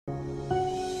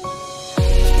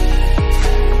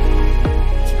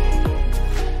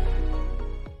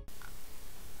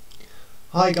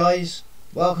Hi guys,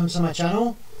 welcome to my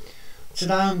channel.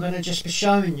 Today I'm going to just be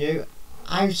showing you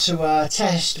how to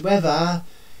test whether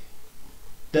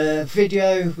the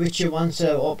video which you want to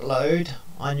upload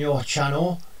on your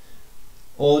channel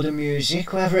or the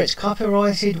music, whether it's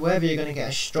copyrighted, whether you're going to get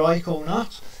a strike or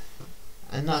not,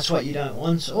 and that's what you don't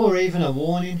want, or even a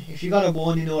warning. If you got a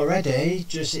warning already,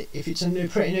 just if it's a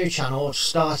pretty new channel,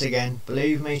 start again.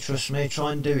 Believe me, trust me,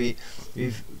 try and do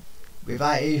it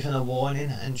without even a warning,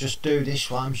 and just do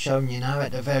this what I'm showing you now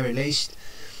at the very least.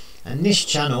 And this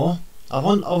channel, I've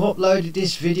uploaded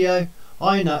this video.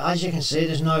 I know, as you can see,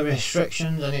 there's no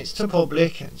restrictions and it's to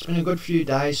public. It's been a good few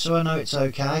days, so I know it's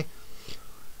okay.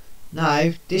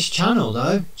 Now this channel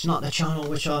though, it's not the channel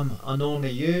which I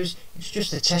normally use. It's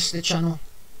just a tester channel.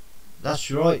 That's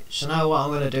right. So now what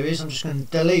I'm going to do is I'm just going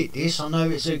to delete this. I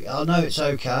know it's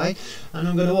okay, and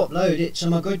I'm going to upload it to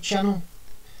my good channel.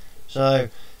 So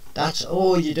that's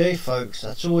all you do, folks.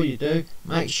 That's all you do.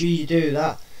 Make sure you do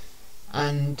that.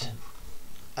 And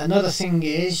another thing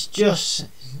is, just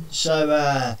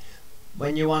so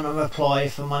when you want to apply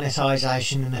for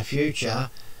monetization in the future,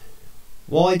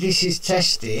 why this is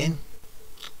testing,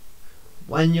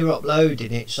 when you're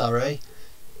uploading it,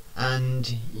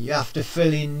 and you have to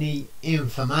fill in the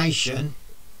information,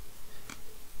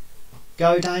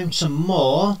 go down to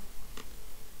more,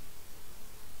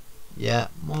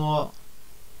 more.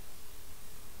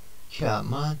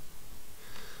 Come on.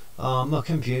 Oh, my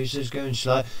computer's going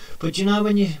slow. But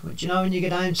when you get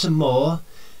down to more,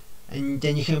 and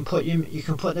then you can put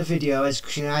the video as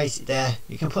created there.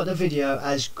 You can put the video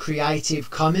as Creative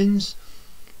Commons,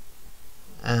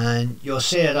 and you'll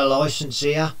see the license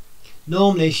here.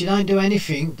 Normally, if you don't do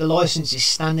anything, the license is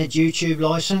standard YouTube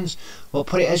license. We'll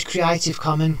put it as Creative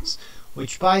Commons,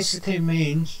 which basically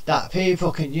means that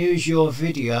people can use your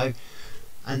video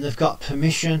and they've got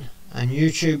permission, and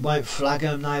YouTube won't flag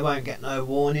them, they won't get no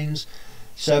warnings.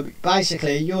 So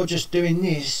basically you're just doing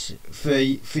this for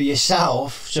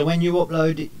yourself, so when you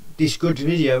upload this good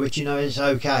video, which you know is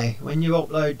okay, when you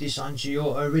upload this onto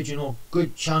your original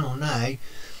good channel now,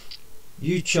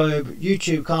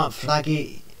 YouTube can't flag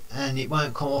it and it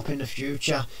won't come up in the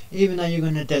future, even though you're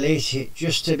going to delete it.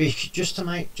 Just to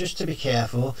be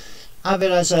careful, have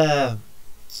it as a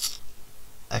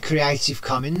Creative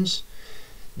Commons.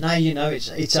 Now you know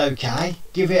it's okay.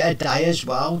 Give it a day as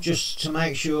well, just to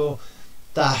make sure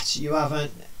that you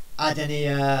haven't had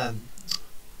any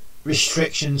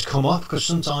restrictions come up, because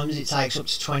sometimes it takes up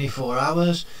to 24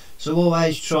 hours. So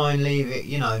always try and leave it,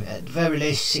 at the very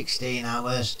least 16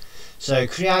 hours. So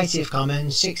Creative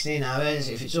Commons, 16 hours.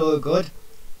 If it's all good,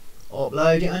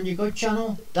 upload it on your good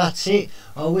channel. That's it.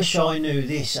 I wish I knew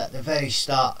this at the very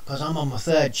start, because I'm on my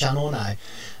third channel now,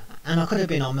 and I could have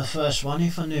been on the first one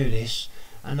if I knew this.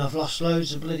 And I've lost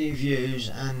loads of bloody views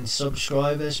and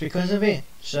subscribers because of it.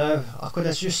 So I could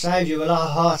have just saved you a lot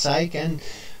of heartache and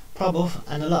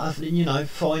a lot of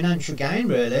financial gain,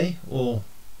 really, or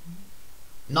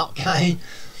not gain.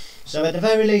 So at the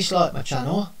very least, like my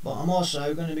channel, but I'm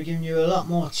also going to be giving you a lot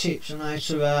more tips on how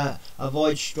to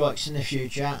avoid strikes in the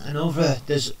future. And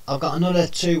I've got another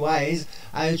 2 ways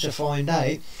how to find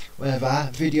out whether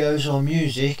videos or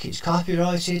music is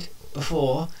copyrighted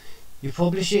before you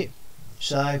publish it.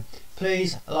 So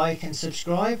please like and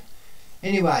subscribe.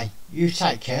 Anyway, you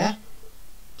take care.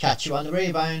 Catch you on the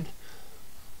rebound.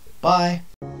 Bye.